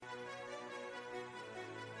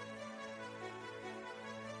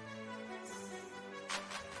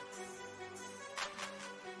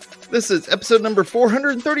This is episode number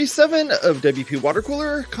 437 of WP Water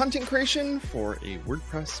Cooler, content creation for a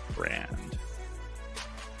WordPress brand.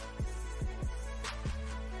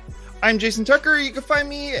 I'm Jason Tucker. You can find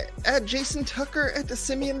me at Jason Tucker at the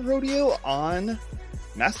Simeon Rodeo on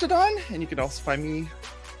Mastodon, and you can also find me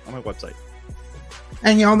on my website.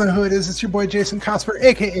 And y'all know who it is. It's your boy Jason Cosper,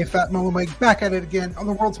 aka Fat Molo Mike, back at it again on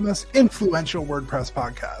the world's most influential WordPress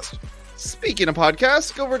podcast. Speaking of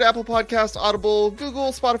podcasts, go over to Apple Podcasts, Audible,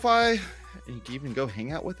 Google, Spotify, and you can even go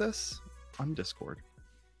hang out with us on Discord.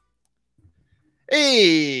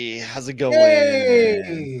 Hey, how's it going?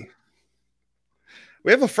 Hey.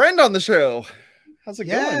 We have a friend on the show. How's it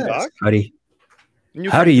going, Doc? Howdy.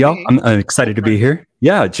 Howdy, y'all. I'm excited to be here.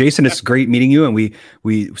 Yeah, Jason, it's great meeting you. And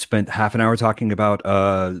we spent half an hour talking about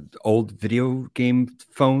old video game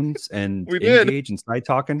phones and we did. Engage and Side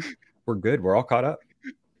Talking. We're good. We're all caught up.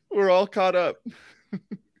 We're all caught up.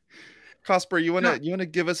 Cosper, you wanna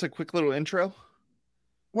give us a quick little intro?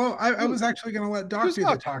 Well, I was actually going to let Doc do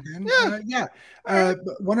the talking. Yeah.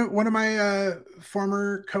 One of my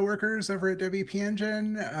former coworkers over at WP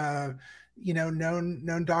Engine,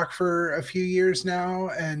 known Doc for a few years now,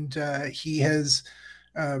 and he has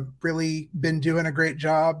really been doing a great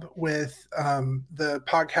job with the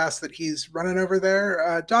podcast that he's running over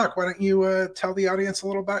there. Doc, why don't you tell the audience a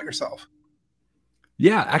little about yourself?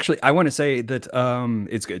 Yeah, actually, I want to say that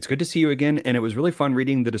it's good to see you again, and it was really fun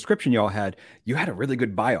reading the description y'all had. You had a really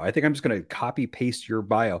good bio. I think I'm just going to copy paste your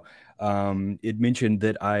bio. It mentioned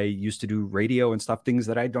that I used to do radio and stuff, things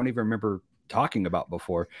that I don't even remember talking about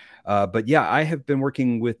before. But yeah, I have been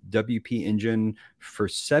working with WP Engine for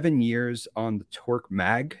 7 years on the Torque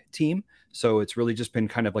Mag team. So it's really just been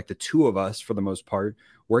kind of like the two of us for the most part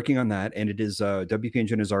working on that. And it is WP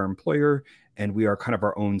Engine is our employer, and we are kind of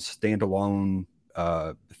our own standalone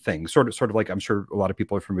thing, sort of like I'm sure a lot of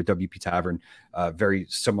people are from a WP Tavern, very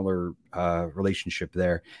similar relationship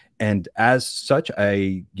there. And as such,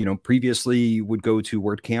 I previously would go to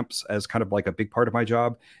WordCamps as kind of like a big part of my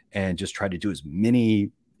job and just try to do as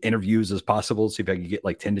many interviews as possible, see if I could get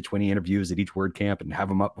like 10 to 20 interviews at each WordCamp and have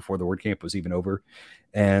them up before the WordCamp was even over.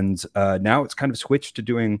 And now it's kind of switched to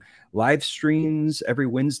doing live streams every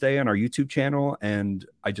Wednesday on our YouTube channel. And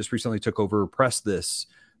I just recently took over Press This,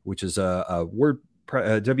 which is a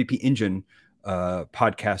WP Engine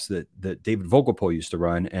podcast that David Vogelpohl used to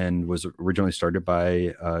run and was originally started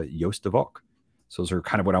by Joost de Valk. So those are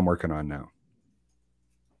kind of what I'm working on now.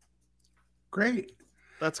 Great.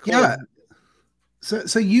 That's cool. Yeah.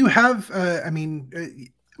 So you have,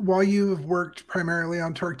 while you've worked primarily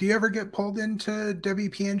on Torque, do you ever get pulled into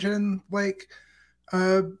WP Engine, like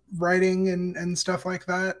writing and stuff like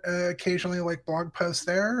that occasionally, like blog posts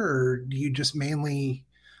there, or do you just mainly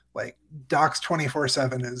like docs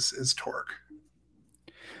 24/7 is Torque?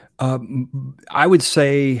 I would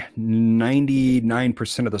say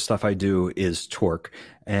 99% of the stuff I do is Torque,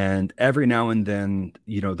 and every now and then,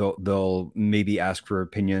 they'll maybe ask for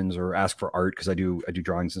opinions or ask for art because I do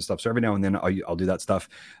drawings and stuff. So every now and then I'll do that stuff.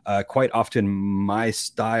 Quite often, my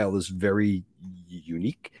style is very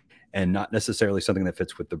unique and not necessarily something that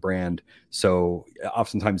fits with the brand. So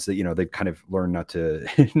oftentimes they've kind of learned not to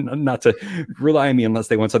rely on me unless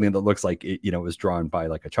they want something that looks like it, was drawn by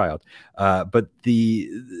like a child. But the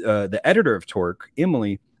editor of Torque,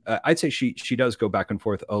 Emily, I'd say she does go back and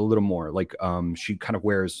forth a little more. Like she kind of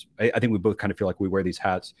wears, I think we both kind of feel like we wear these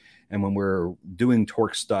hats. And when we're doing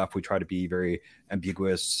Torque stuff, we try to be very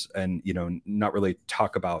ambiguous and, not really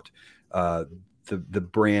talk about the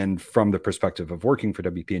brand from the perspective of working for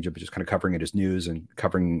WP Engine, but just kind of covering it as news and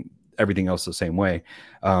covering everything else the same way.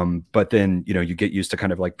 But then, you get used to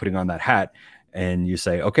kind of like putting on that hat and you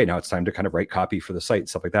say, okay, now it's time to kind of write copy for the site and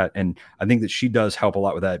stuff like that. And I think that she does help a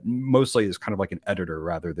lot with that, mostly as kind of like an editor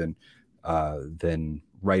rather than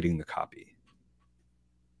writing the copy.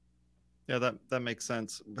 Yeah, that makes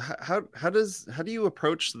sense. How do you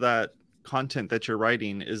approach that content that you're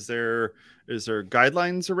writing? Is there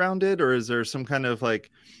guidelines around it, or is there some kind of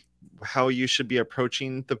like how you should be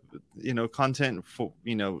approaching the content for,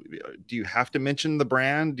 do you have to mention the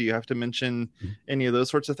brand? Do you have to mention any of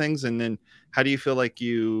those sorts of things? And then how do you feel like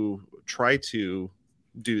you try to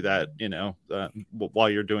do that, while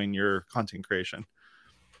you're doing your content creation?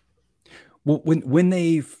 Well, when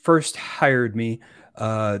they first hired me,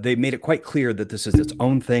 they made it quite clear that this is its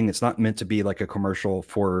own thing. It's not meant to be like a commercial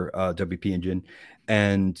for WP Engine.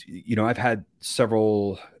 And, I've had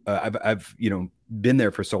several, I've been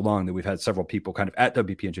there for so long that we've had several people kind of at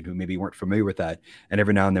WP Engine who maybe weren't familiar with that. And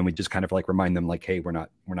every now and then we just kind of like remind them like, hey, we're not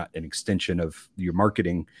an extension of your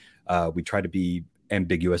marketing. We try to be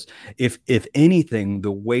ambiguous. If anything,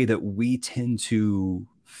 the way that we tend to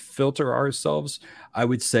filter ourselves, I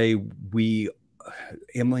would say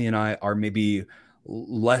Emily and I are maybe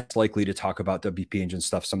less likely to talk about WP Engine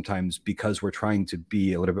stuff sometimes because we're trying to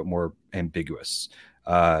be a little bit more ambiguous.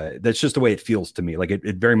 That's just the way it feels to me. Like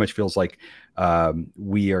it very much feels like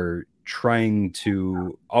we are trying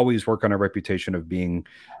to always work on our reputation of being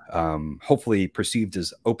hopefully perceived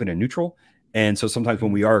as open and neutral. And so sometimes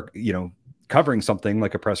when we are, covering something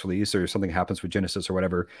like a press release or something happens with Genesis or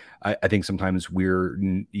whatever, I think sometimes we're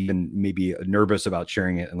even maybe nervous about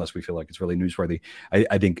sharing it unless we feel like it's really newsworthy.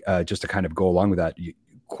 I think just to kind of go along with that,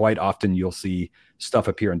 quite often you'll see stuff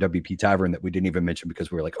appear on WP Tavern that we didn't even mention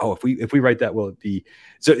because we were like, oh, if we write that, will it be?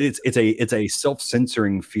 So it's a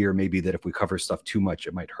self-censoring fear maybe that if we cover stuff too much,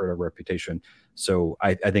 it might hurt our reputation. So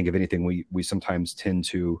I think if anything, we sometimes tend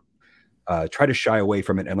to try to shy away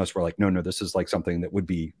from it unless we're like, no, this is like something that would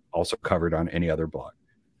be also covered on any other blog.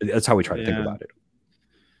 That's how we try to think about it.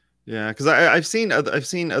 Yeah, because I've seen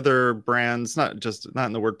other brands, not in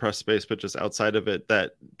the WordPress space, but just outside of it,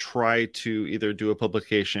 that try to either do a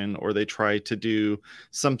publication or they try to do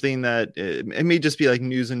something that it may just be like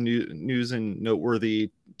news and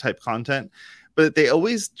noteworthy type content, but they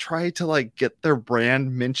always try to like get their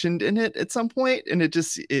brand mentioned in it at some point, and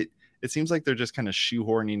it seems like they're just kind of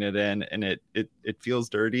shoehorning it in, and it feels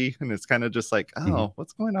dirty, and it's kind of just like, oh,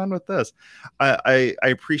 what's going on with this? I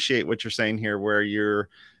appreciate what you're saying here, where you're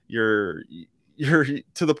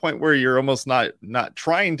to the point where you're almost not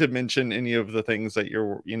trying to mention any of the things that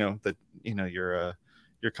your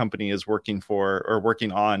company is working for or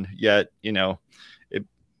working on yet. I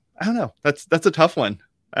don't know. That's a tough one.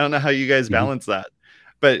 I don't know how you guys balance that,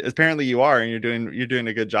 but apparently you are, and you're doing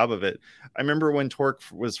a good job of it. I remember when Torque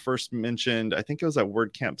was first mentioned, I think it was at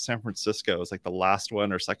WordCamp San Francisco. It was like the last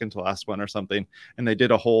one or second to last one or something, and they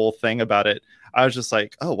did a whole thing about it. I was just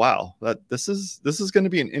like, oh wow, this is going to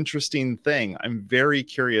be an interesting thing. I'm very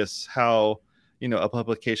curious how a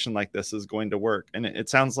publication like this is going to work. And it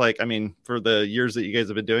sounds like, I mean, for the years that you guys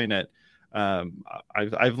have been doing it,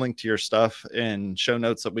 I've linked to your stuff in show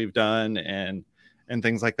notes that we've done and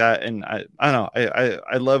things like that. And I don't know,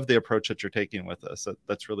 I love the approach that you're taking with this.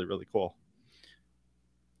 That's really, really cool.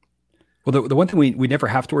 Well, the one thing we never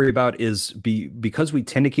have to worry about is because we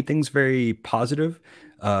tend to keep things very positive.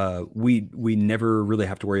 We never really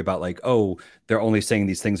have to worry about like, oh, they're only saying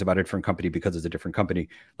these things about a different company because it's a different company.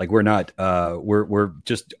 Like we're not, we're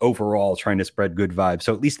just overall trying to spread good vibes.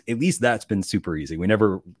 So at least that's been super easy. We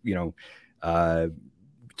never,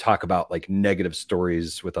 talk about like negative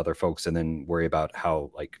stories with other folks and then worry about how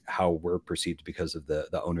we're perceived because of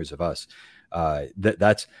the owners of us.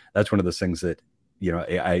 That's one of those things that,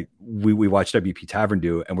 we watch WP Tavern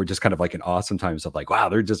do, and we're just kind of like in awe sometimes of like, wow,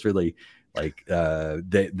 they're just really like,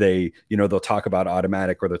 they they'll talk about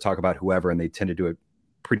Automatic or they'll talk about whoever, and they tend to do it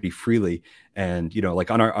pretty freely. And,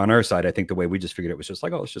 like on our side, I think the way we just figured it was just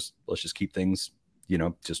like, oh, let's just keep things,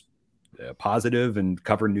 just positive and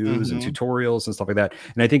cover news and tutorials and stuff like that.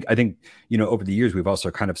 And I think over the years we've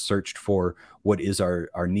also kind of searched for what is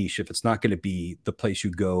our niche. If it's not going to be the place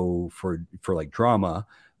you go for like drama,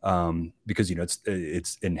 because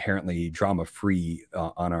it's inherently drama free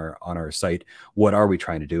on our site, what are we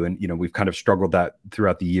trying to do? And we've kind of struggled that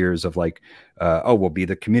throughout the years of like, we'll be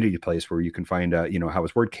the community place where you can find how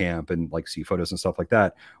was WordCamp and like see photos and stuff like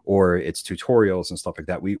that, or it's tutorials and stuff like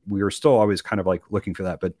that. We are still always kind of like looking for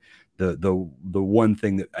that, but the one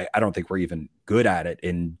thing that I don't think we're even good at it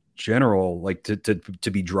in general, like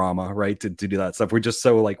to be drama, right, to do that stuff. We're just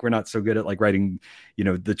so like, we're not so good at like writing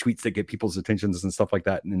the tweets that get people's attentions and stuff like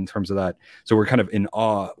that in terms of that. So we're kind of in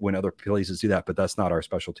awe when other places do that, but that's not our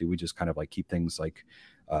specialty. We just kind of like keep things like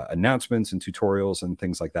announcements and tutorials and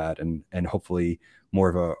things like that, and hopefully more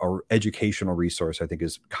of a educational resource, I think,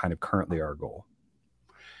 is kind of currently our goal.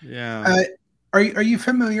 Yeah. Are you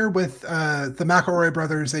familiar with the McElroy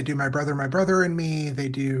brothers? They do My Brother and Me. They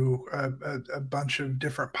do a bunch of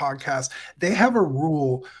different podcasts. They have a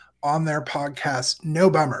rule on their podcast, no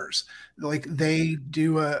bummers. Like they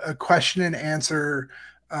do a question and answer.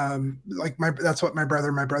 That's what My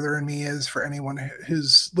Brother and Me is for anyone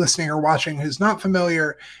who's listening or watching who's not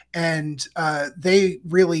familiar. And they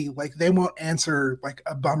really they won't answer like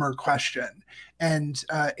a bummer question. And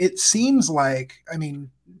it seems like, I mean,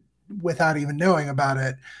 without even knowing about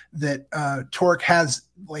it, that Torque has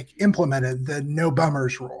like implemented the no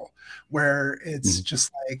bummers rule, where it's just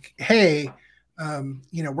like, hey,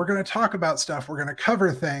 we're going to talk about stuff, we're going to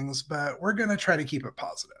cover things, but we're going to try to keep it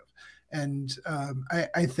positive. And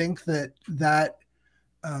I think that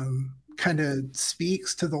kind of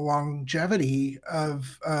speaks to the longevity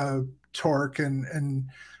of Torque and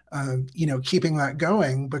keeping that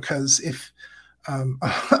going, because if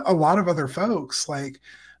a lot of other folks, like,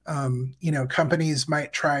 companies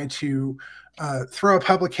might try to throw a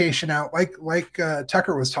publication out like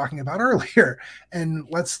Tucker was talking about earlier, and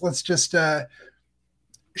let's just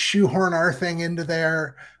shoehorn our thing into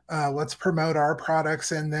there. Let's promote our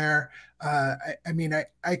products in there.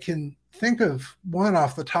 I can think of one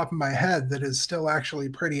off the top of my head that is still actually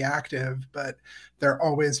pretty active, but they're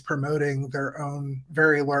always promoting their own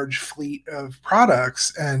very large fleet of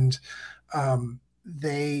products, and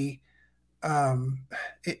they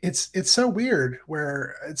it's so weird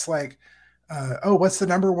where it's like, oh, what's the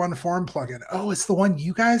number one form plugin? Oh, it's the one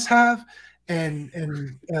you guys have,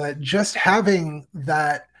 and just having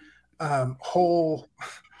that whole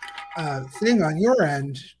thing on your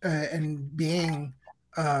end, and being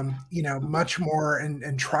much more,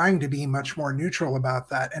 and trying to be much more neutral about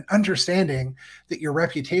that, and understanding that your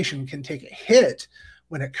reputation can take a hit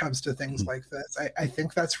when it comes to things like this. I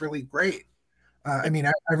think that's really great. I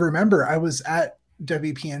remember I was at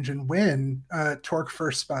WP Engine when Torque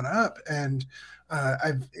first spun up, and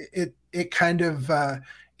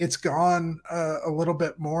it's gone a little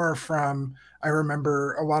bit more from. I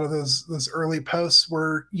remember a lot of those early posts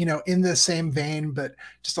were in the same vein, but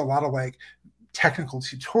just a lot of like technical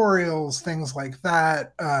tutorials, things like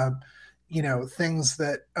that. Things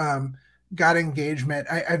that got engagement.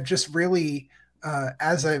 I've just really,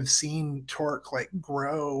 as I've seen Torque like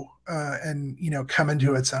grow and come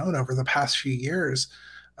into its own over the past few years,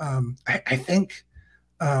 I think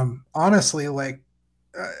honestly, like,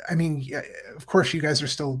 yeah, of course you guys are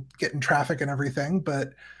still getting traffic and everything,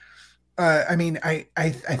 but I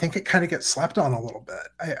think it kind of gets slept on a little bit.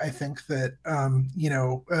 I think that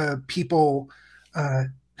people,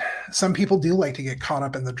 some people do like to get caught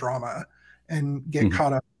up in the drama and get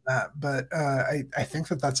caught up in that, but I think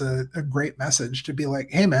that that's a great message to be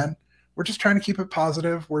like, hey man, we're just trying to keep it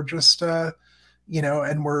positive. We're just and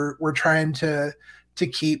we're trying to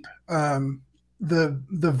keep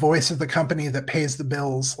the voice of the company that pays the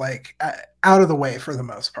bills like out of the way for the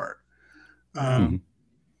most part.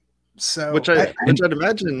 So, which I'd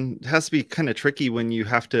imagine has to be kind of tricky when you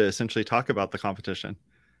have to essentially talk about the competition.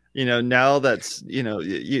 Now that's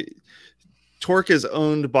Torque is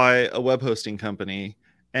owned by a web hosting company,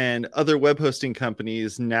 and other web hosting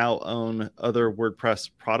companies now own other WordPress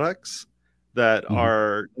products that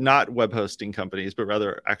are not web hosting companies, but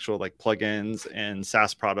rather actual like plugins and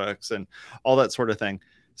SaaS products and all that sort of thing.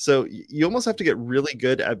 So you almost have to get really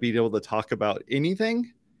good at being able to talk about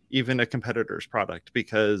anything, even a competitor's product,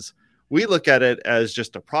 because we look at it as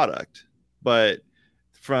just a product, but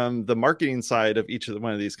from the marketing side of each of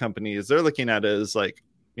one of these companies, they're looking at it as like,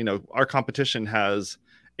 our competition has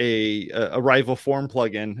a rival form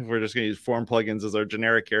plugin. If we're just going to use form plugins as our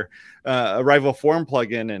generic here, a rival form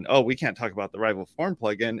plugin, and we can't talk about the rival form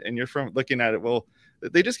plugin. And you're looking at it, well,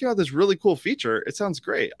 they just came out this really cool feature. It sounds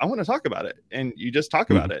great. I want to talk about it, and you just talk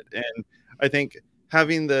about it. And I think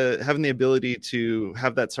having the ability to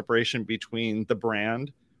have that separation between the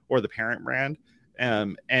brand or the parent brand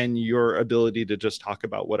and your ability to just talk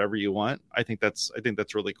about whatever you want, I think that's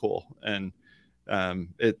really cool. And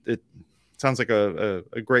it sounds like a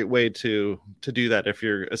great way to do that if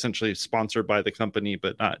you're essentially sponsored by the company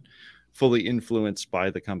but not fully influenced by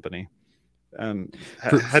the company.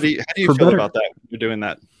 How do you feel about that when you're doing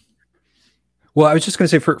that? Well, I was just going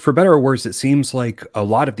to say, for better or worse, it seems like a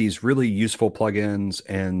lot of these really useful plugins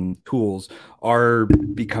and tools are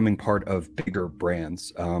becoming part of bigger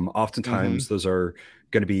brands. Oftentimes, those are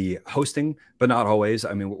going to be hosting, but not always.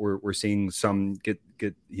 I mean, we're seeing some get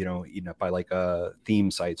eaten up by like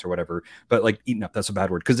theme sites or whatever. But like eaten up, that's a bad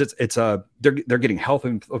word, because it's they're getting health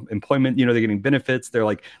employment. They're getting benefits. They're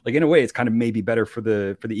like in a way, it's kind of maybe better for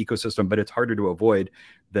the ecosystem, but it's harder to avoid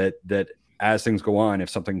that. As things go on, if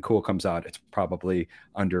something cool comes out, it's probably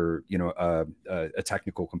under a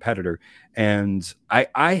technical competitor. And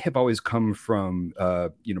I have always come from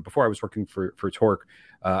before I was working for Torque,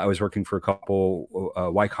 I was working for a couple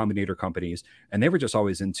Y Combinator companies, and they were just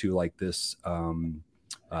always into like this not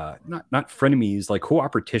frenemies, like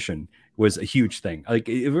cooperation was a huge thing. Like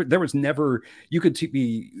there was never, you could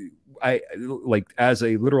be, as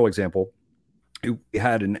a literal example, we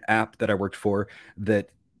had an app that I worked for that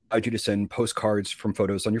allowed you to send postcards from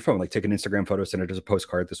photos on your phone, like take an Instagram photo, send it as a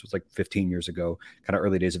postcard. This was like 15 years ago, kind of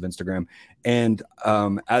early days of Instagram. And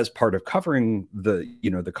as part of covering the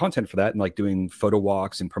content for that and like doing photo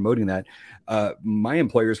walks and promoting that, my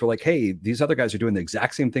employers were like, hey, these other guys are doing the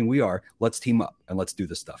exact same thing we are. Let's team up and let's do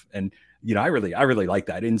this stuff. And I really like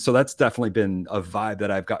that. And so that's definitely been a vibe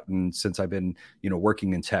that I've gotten since I've been,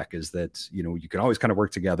 working in tech, is that, you can always kind of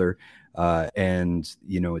work together and,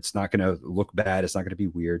 it's not going to look bad. It's not going to be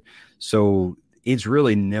weird. So it's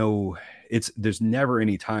really there's never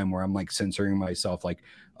any time where I'm like censoring myself, like,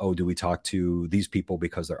 oh, do we talk to these people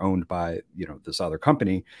because they're owned by, this other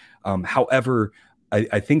company? However,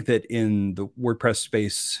 I think that in the WordPress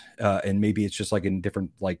space, and maybe it's just like in different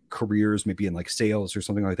like careers, maybe in like sales or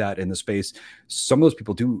something like that in the space, some of those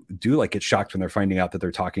people do like get shocked when they're finding out that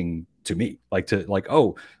they're talking to me, like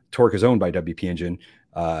oh, Torque is owned by WP Engine.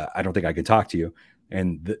 I don't think I can talk to you.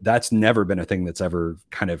 And that's never been a thing that's ever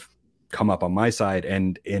kind of come up on my side.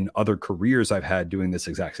 And in other careers I've had doing this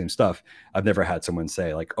exact same stuff, I've never had someone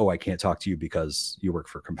say like, oh, I can't talk to you because you work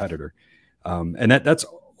for a competitor. And that's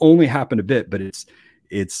only happened a bit, but it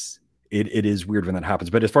is weird when that happens.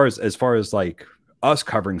 But as far as like us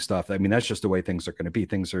covering stuff, I mean, that's just the way things are going to be.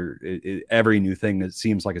 Things are every new thing that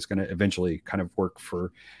seems like it's going to eventually kind of work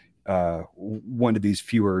for one of these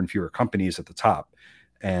fewer and fewer companies at the top.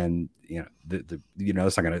 And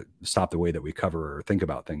that's not going to stop the way that we cover or think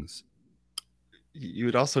about things. You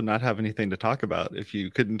would also not have anything to talk about if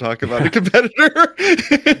you couldn't talk about a competitor.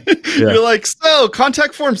 Yeah. You're like, so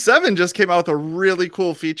Contact Form 7 just came out with a really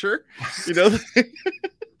cool feature. Like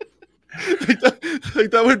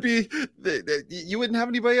that would be, you wouldn't have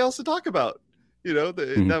anybody else to talk about.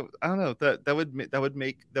 That I don't know, that would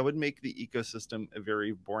make the ecosystem a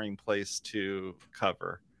very boring place to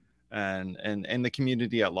cover, and the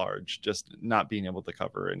community at large just not being able to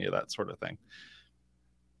cover any of that sort of thing.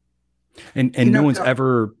 And no one's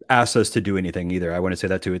ever asked us to do anything either. I want to say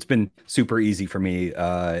that too. It's been super easy for me,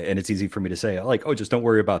 and it's easy for me to say like, oh, just don't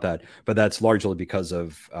worry about that. But that's largely because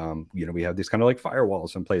of we have these kind of like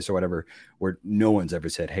firewalls in place or whatever, where no one's ever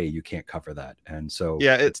said, hey, you can't cover that. And so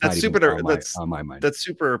that's on my mind. That's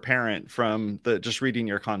super apparent from just reading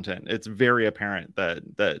your content. It's very apparent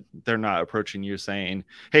that they're not approaching you saying,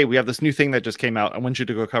 hey, we have this new thing that just came out. I want you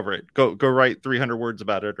to go cover it. Go write 300 words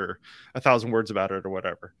about it or 1,000 words about it or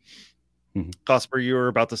whatever. Cosper, you were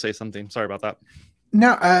about to say something. Sorry about that.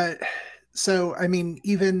 No, so I mean,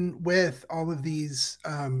 even with all of these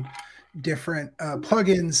different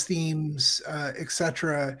plugins, themes,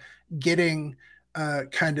 etc., getting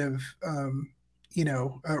kind of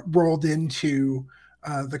rolled into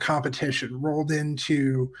the competition, rolled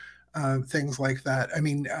into things like that. I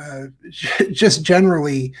mean, just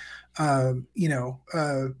generally.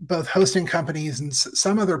 Both hosting companies and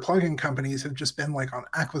some other plugin companies have just been like on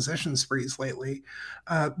acquisition sprees lately.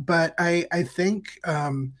 But I think, I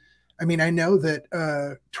know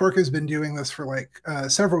that Torque has been doing this for like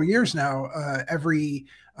several years now. Every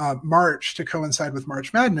March, to coincide with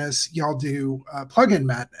March Madness, y'all do Plugin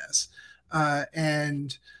Madness.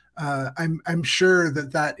 And I'm sure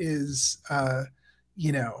that is,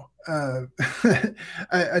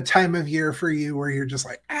 a time of year for you where you're just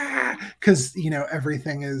like, because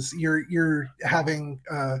everything is you're having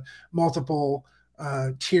multiple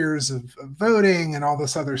tiers of voting and all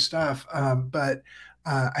this other stuff, but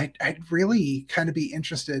I'd really kind of be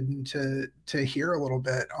interested to hear a little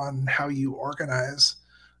bit on how you organize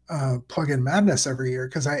Plugin Madness every year,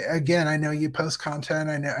 because I know you post content.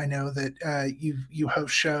 I know that you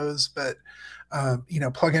host shows, but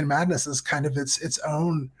Plugin Madness is kind of its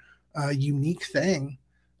own unique thing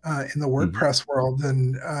in the WordPress world.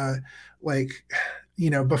 And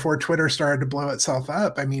before Twitter started to blow itself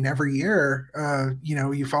up, I mean, every year,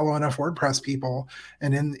 you follow enough WordPress people,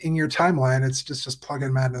 and in your timeline, it's just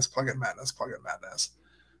Plugin Madness, Plugin Madness, Plugin Madness.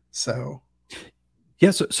 So. Yeah,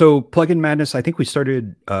 so Plugin Madness, I think we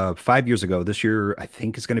started 5 years ago. This year, I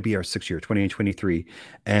think is going to be our 6th year, 2023.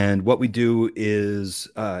 And what we do is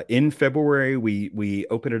in February, we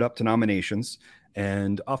open it up to nominations.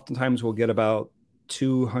 And oftentimes we'll get about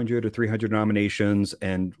 200 or 300 nominations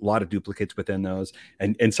and a lot of duplicates within those.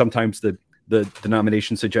 And sometimes the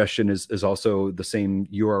nomination suggestion is also the same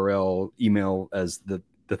URL email as the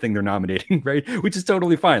thing they're nominating, right? Which is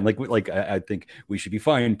totally fine. Like I think we should be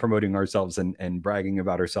fine promoting ourselves and bragging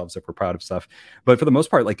about ourselves if we're proud of stuff. But for the most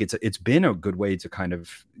part, like it's been a good way to kind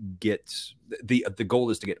of get the goal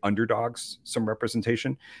is to get underdogs some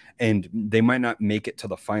representation, and they might not make it to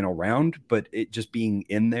the final round, but it just being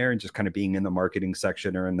in there and just kind of being in the marketing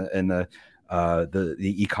section or in the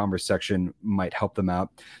e-commerce section might help them out.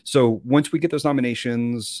 So once we get those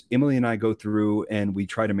nominations, Emily and I go through and we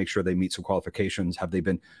try to make sure they meet some qualifications. Have they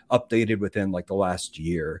been updated within like the last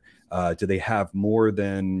year? Do they have more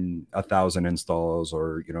than 1,000 installs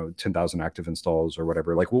or 10,000 active installs or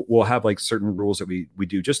whatever? Like we'll have like certain rules that we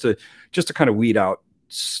do just to kind of weed out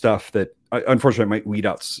stuff that unfortunately might weed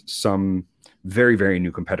out some very, very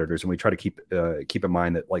new competitors. And we try to keep in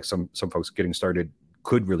mind that like some folks getting started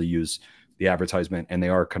could really use the advertisement, and they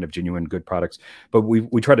are kind of genuine good products. But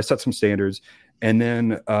we try to set some standards, And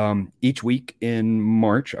then each week in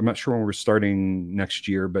March, I'm not sure when we're starting next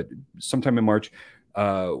year, but sometime in March,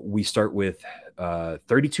 we start with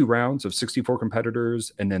 32 rounds of 64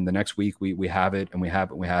 competitors. And then the next week we have it and we have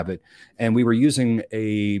it and we have it. And we were using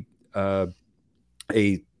a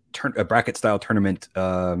bracket style tournament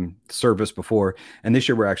service before, and this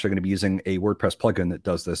year we're actually going to be using a WordPress plugin that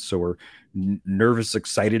does this. So we're nervous,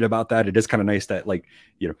 excited about that. It is kind of nice that, like,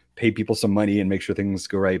 you know, pay people some money and make sure things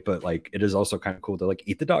go right, but like it is also kind of cool to like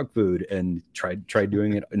eat the dog food and try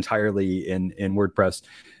doing it entirely in WordPress.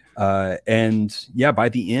 And yeah, by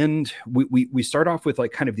the end, we start off with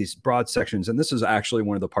like kind of these broad sections, and this is actually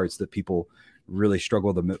one of the parts that people really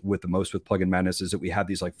struggle with the most with Plugin Madness, is that we have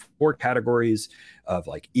these like 4 categories of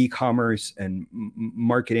like e-commerce and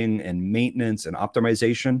marketing and maintenance and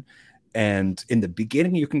optimization. And in the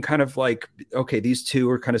beginning, you can kind of like, okay, these two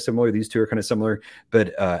are kind of similar, these two are kind of similar.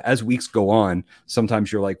 But as weeks go on,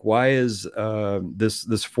 sometimes you're like, why is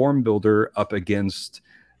this form builder up against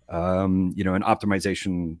you know, an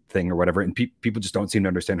optimization thing or whatever? And people just don't seem to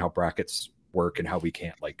understand how brackets work and how we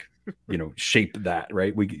can't, like, you know, shape that,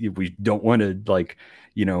 right? We don't want to, like,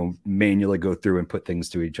 you know, manually go through and put things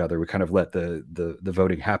to each other. We kind of let the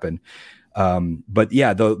voting happen. But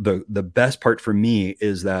yeah, the best part for me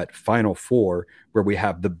is that final 4, where we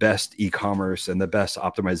have the best e-commerce and the best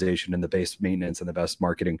optimization and the best maintenance and the best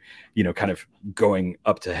marketing, you know, kind of going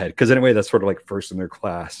up to head. Because in a way, that's sort of like first in their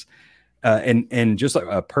class. And just like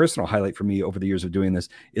a personal highlight for me over the years of doing this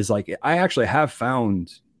is, like, I actually have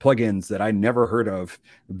found plugins that I never heard of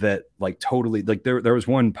that, like, totally, like, there was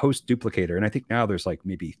one post duplicator, and I think now there's like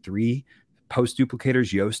maybe 3 post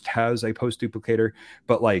duplicators. Yoast has a post duplicator,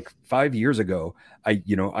 but like 5 years ago,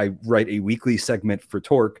 I write a weekly segment for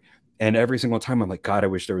Torque, and every single time I'm like, God, I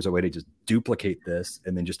wish there was a way to just duplicate this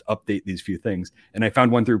and then just update these few things. And I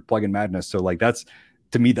found one through Plugin Madness. So like, that's,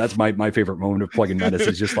 to me, that's my favorite moment of Plugin Madness,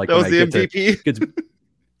 is just like that when was I the get MVP. to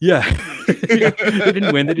yeah. They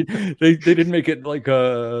didn't win. They didn't make it, like,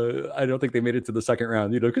 I don't think they made it to the second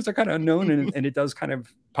round, you know, because they're kind of unknown, and it does kind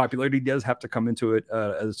of, popularity does have to come into it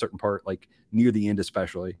at a certain part, like near the end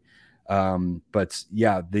especially. But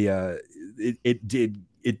yeah, it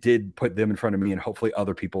did put them in front of me, and hopefully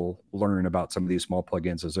other people learn about some of these small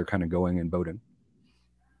plugins as they're kind of going and voting.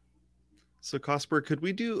 So Cosper, could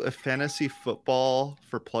we do a fantasy football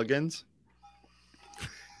for plugins?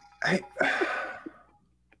 I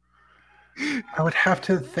would have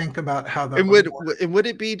to think about how that would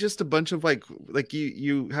it be just a bunch of like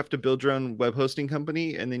you have to build your own web hosting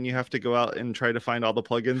company, and then you have to go out and try to find all the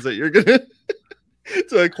plugins that you're gonna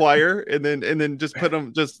to acquire, and then just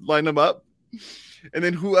just line them up, and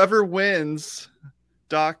then whoever wins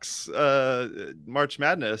Doc's March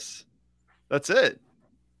Madness, that's it.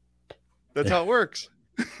 That's how it works.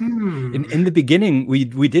 In the beginning, we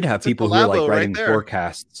did have people who were like writing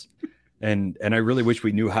forecasts. And I really wish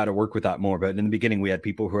we knew how to work with that more. But in the beginning, we had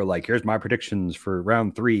people who were like, here's my predictions for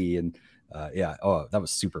round 3. And yeah, oh, that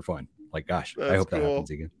was super fun. Like, gosh, I hope that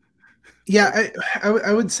happens again. Yeah,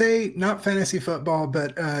 I would say not fantasy football,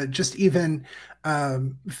 but just even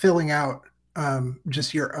filling out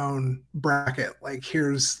just your own bracket. Like,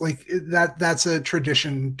 here's like that's a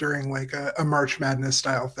tradition during like a March Madness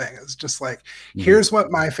style thing. It's just like, here's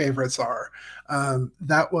what my favorites are.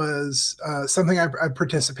 That was something I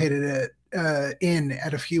participated in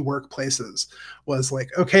at a few workplaces. Was like,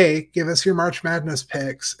 okay, give us your March Madness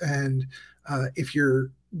picks, and if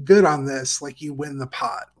you're good on this, like, you win the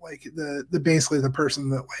pot. Like the basically the person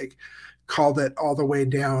that like called it all the way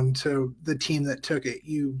down to the team that took it,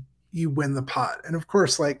 you win the pot. And of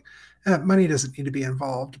course, like, money doesn't need to be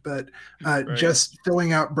involved, but just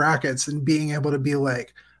filling out brackets and being able to be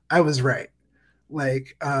like, I was right.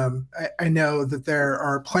 Like, I know that there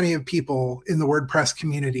are plenty of people in the WordPress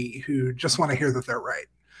community who just want to hear that they're right.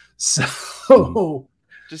 So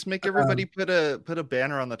just make everybody put a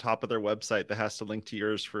banner on the top of their website that has to link to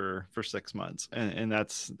yours for 6 months, and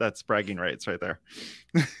that's bragging rights right there.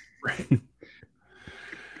 Right.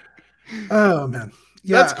 Oh man.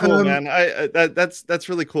 Yeah, that's cool, man. That's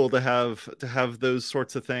really cool to have those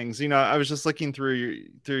sorts of things. You know, I was just looking through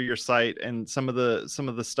your site and some of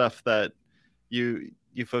the stuff that you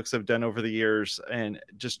folks have done over the years, and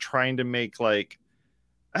just trying to make, like,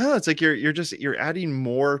 I don't know, it's like you're adding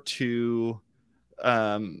more to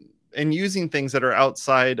and using things that are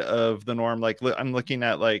outside of the norm. Like, I'm looking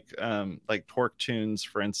at like Torque Tunes,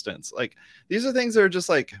 for instance. Like, these are things that are just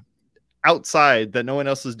like outside that no one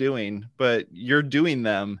else is doing, but you're doing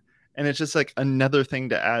them, and it's just like another thing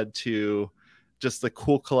to add to just the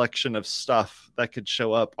cool collection of stuff that could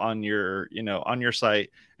show up on your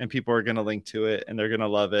site, and people are going to link to it, and they're going to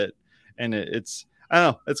love it. And I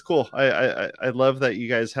don't know. It's cool. I love that you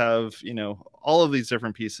guys have, you know, all of these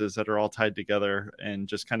different pieces that are all tied together and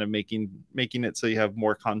just kind of making it so you have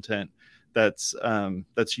more content that's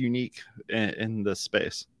unique in this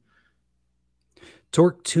space.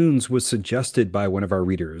 Torque Tunes was suggested by one of our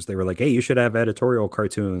readers. They were like, "Hey, you should have editorial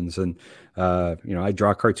cartoons," and you know, I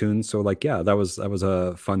draw cartoons, so like, yeah, that was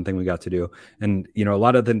a fun thing we got to do. And you know, a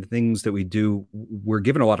lot of the things that we do, we're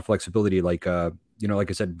given a lot of flexibility. Like, you know, like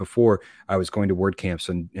I said before, I was going to WordCamps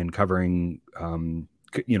and covering,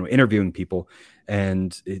 you know, interviewing people,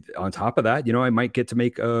 and on top of that, you know, I might get to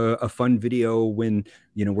make a fun video when,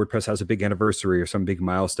 you know, WordPress has a big anniversary or some big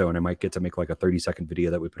milestone. I might get to make like a 30-second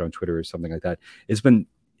video that we put on Twitter or something like that. It's been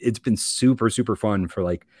super super fun for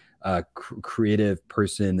like a creative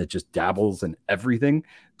person that just dabbles in everything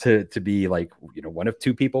to be like, you know, one of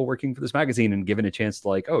two people working for this magazine and given a chance to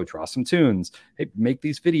like, oh, draw some tunes, hey, make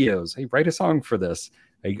these videos, hey, write a song for this.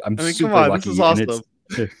 I'm I mean, super come on, lucky. this is awesome. And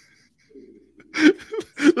it's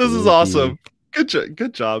this is awesome.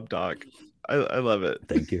 Good job, Doc. I love it.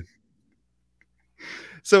 Thank you.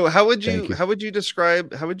 So how would you describe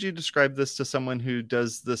this to someone who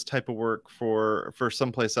does this type of work for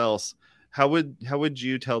someplace else? How would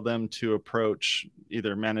you tell them to approach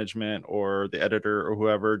either management or the editor or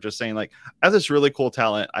whoever, just saying like, I have this really cool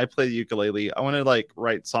talent, I play the ukulele, I want to like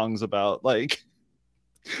write songs about like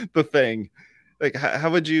the thing. Like how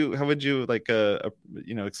would you like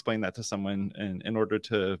you know, explain that to someone in order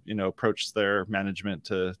to, you know, approach their management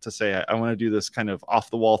to say, I want to do this kind of off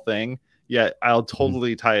the wall thing, yet I'll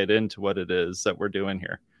totally tie it into what it is that we're doing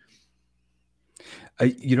here?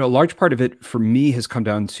 You know, a large part of it for me has come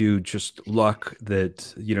down to just luck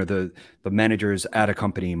that, you know, the managers at a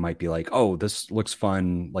company might be like, oh, this looks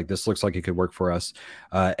fun. Like this looks like it could work for us.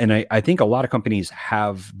 And I think a lot of companies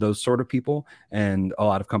have those sort of people, and a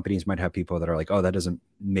lot of companies might have people that are like, oh, that doesn't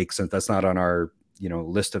make sense. That's not on our, you know,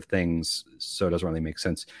 list of things. So it doesn't really make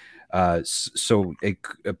sense. So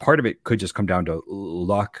a part of it could just come down to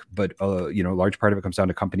luck, but, you know, a large part of it comes down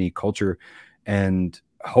to company culture. And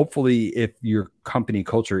hopefully if your company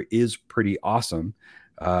culture is pretty awesome,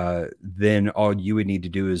 then all you would need to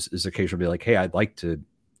do is occasionally be like, hey, I'd like to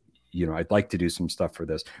do some stuff for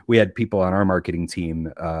this. We had people on our marketing team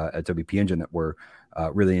at WP Engine that were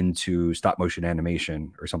really into stop motion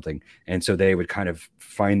animation or something. And so they would kind of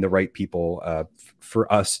find the right people.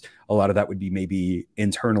 For us, a lot of that would be maybe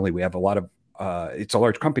internally. We have a lot of, it's a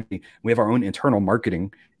large company. We have our own internal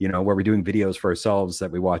marketing, you know, where we're doing videos for ourselves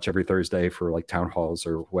that we watch every Thursday for like town halls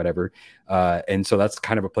or whatever. And so that's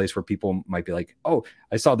kind of a place where people might be like, oh,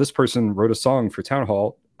 I saw this person wrote a song for town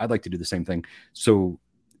hall, I'd like to do the same thing. So,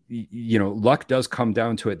 you know, luck does come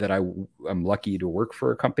down to it that I'm lucky to work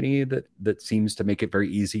for a company that seems to make it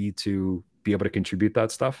very easy to be able to contribute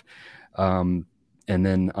that stuff. And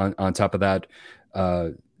then on top of that,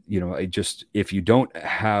 you know, if you don't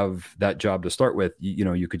have that job to start with, you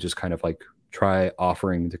know, you could just kind of like try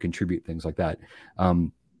offering to contribute things like that.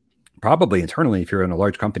 Probably internally, if you're in a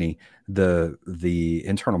large company, the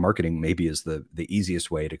internal marketing maybe is the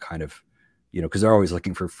easiest way to kind of, you know, because they're always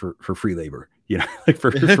looking for free labor, you know, like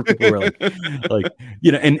for people who are like,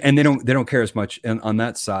 you know, and they don't care as much. And on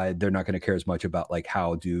that side, they're not going to care as much about like,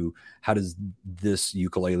 how does this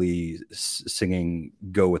ukulele singing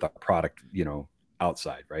go with a product, you know,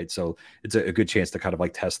 outside, right? So it's a good chance to kind of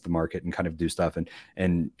like test the market and kind of do stuff.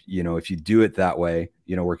 And you know, if you do it that way,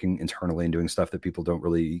 you know, working internally and doing stuff that people don't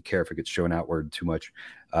really care if it gets shown outward too much,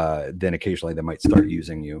 then occasionally they might start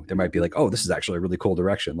using you. They might be like, oh, this is actually a really cool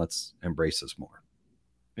direction, let's embrace this more.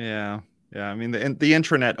 Yeah. I mean, the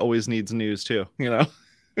intranet always needs news too, you know.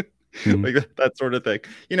 Mm-hmm. Like that sort of thing.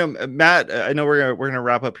 You know, Matt, I know we're gonna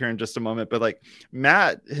wrap up here in just a moment, but like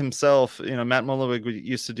Matt himself, you know, Matt Mullenweg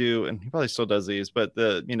used to do, and he probably still does these, but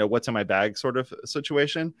the, you know, what's in my bag sort of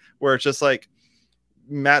situation where it's just like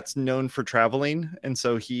Matt's known for traveling, and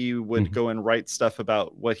so he would go and write stuff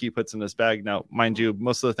about what he puts in his bag. Now, mind you,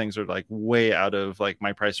 most of the things are like way out of like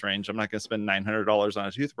my price range. I'm not going to spend $900 on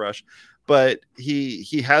a toothbrush, but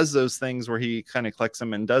he has those things where he kind of collects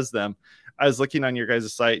them and does them. I was looking on your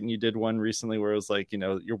guys' site, and you did one recently where it was like, you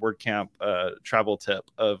know, your WordCamp travel tip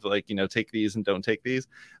of like, you know, take these and don't take these.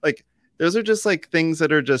 Like those are just like things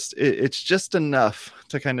that are just, it's just enough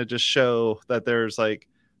to kind of just show that there's like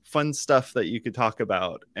fun stuff that you could talk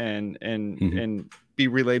about and be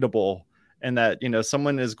relatable, and that, you know,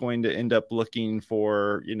 someone is going to end up looking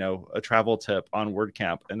for, you know, a travel tip on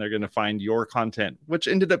WordCamp, and they're going to find your content, which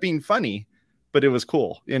ended up being funny, but it was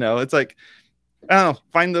cool. You know, it's like, I don't know,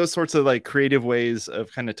 find those sorts of like creative ways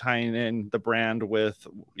of kind of tying in the brand with,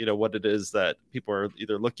 you know, what it is that people are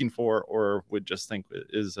either looking for or would just think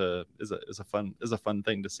is a fun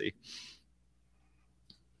thing to see.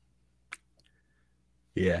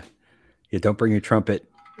 Yeah. Don't bring your trumpet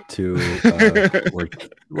to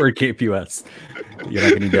WordCamp US. You're not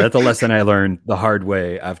going to do that. That's a lesson I learned the hard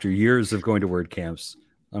way after years of going to WordCamps.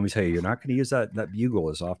 Let me tell you, you're not going to use that bugle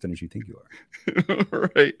as often as you think you are.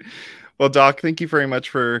 Right. Well, Doc, thank you very much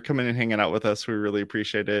for coming and hanging out with us. We really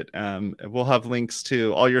appreciate it. We'll have links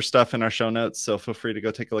to all your stuff in our show notes, so feel free to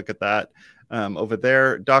go take a look at that over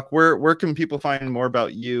there. Doc, where can people find more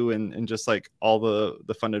about you and just like all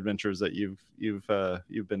the fun adventures that you've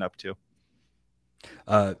been up to?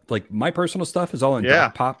 Like my personal stuff is all on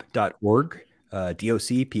docpop.org.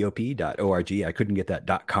 docpop.org. I couldn't get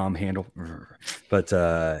that .com handle, but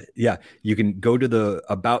yeah, you can go to the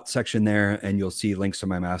about section there and you'll see links to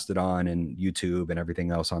my Mastodon and YouTube and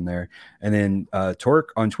everything else on there. And then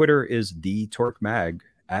Torque on Twitter is the Torque Mag,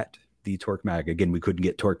 at the Torque Mag. Again, we couldn't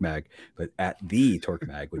get Torque Mag, but at the Torque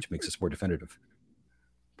Mag, which makes us more definitive.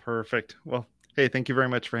 Perfect. Well, hey, thank you very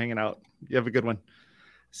much for hanging out. You have a good one.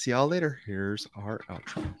 See y'all later. Here's our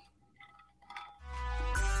outro.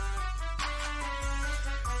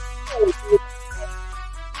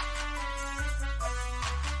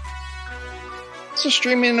 So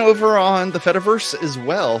streaming over on the Fediverse as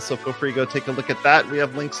well, so feel free to go take a look at that. We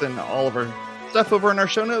have links in all of our stuff over in our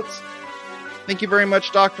show notes. Thank you very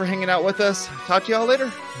much, Doc, for hanging out with us. Talk to y'all later.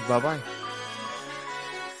 Bye-bye.